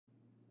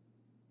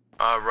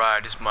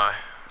Alright, this is my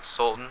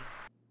Sultan.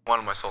 One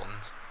of my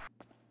Sultans.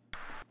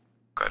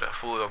 Got a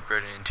fully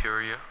upgraded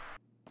interior.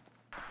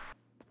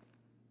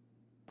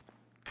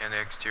 And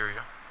the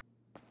exterior.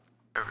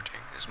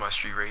 Everything. This is my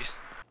street race.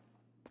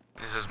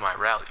 This is my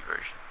rally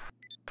version.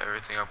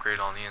 Everything upgraded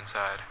on the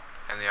inside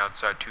and the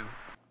outside too.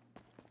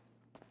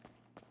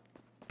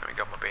 Then we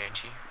got my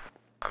Banshee.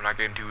 I'm not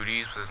getting two of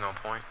these, but there's no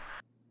point.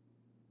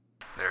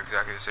 They're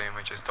exactly the same,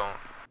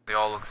 they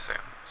all look the same,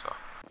 so.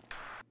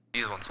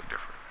 These ones look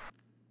different.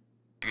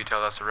 You can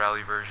tell that's the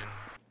rally version,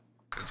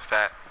 because the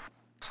fat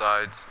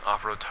sides,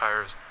 off-road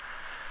tires,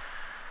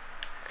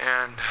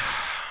 and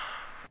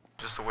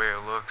just the way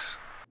it looks,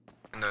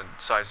 and the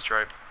side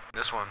stripe.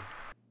 This one,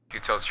 you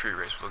can tell it's street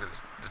race, but look at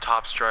this. The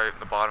top stripe,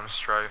 the bottom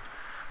stripe,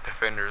 the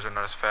fenders are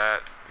not as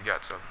fat. We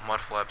got some mud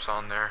flaps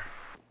on there.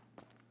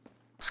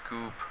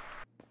 Scoop.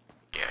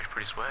 Yeah, it's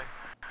pretty swag.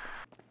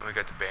 Then we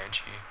got the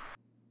Banshee.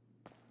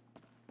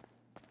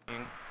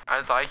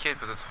 I like it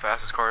because it's the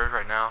fastest car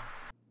right now.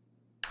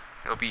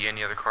 It'll beat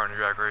any other car in the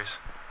drag race.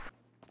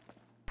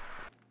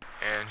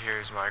 And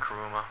here's my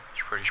Kuruma.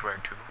 It's pretty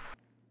swag too.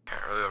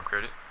 Can't really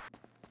upgrade it.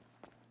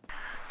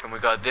 Then we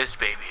got this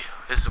baby.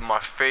 This is my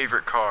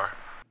favorite car.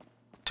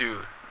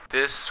 Dude,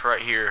 this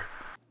right here.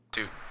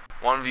 Dude,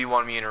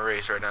 1v1 me in a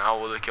race right now.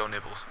 I will kill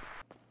Nibbles.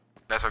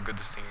 That's how good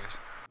this thing is.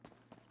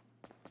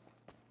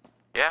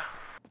 Yeah.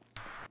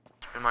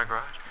 It's in my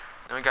garage.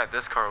 Then we got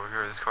this car over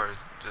here. This car is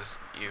just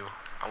you.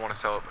 I want to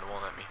sell it, but it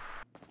won't let me.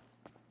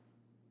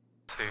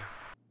 See.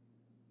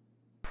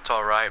 It's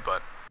alright,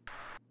 but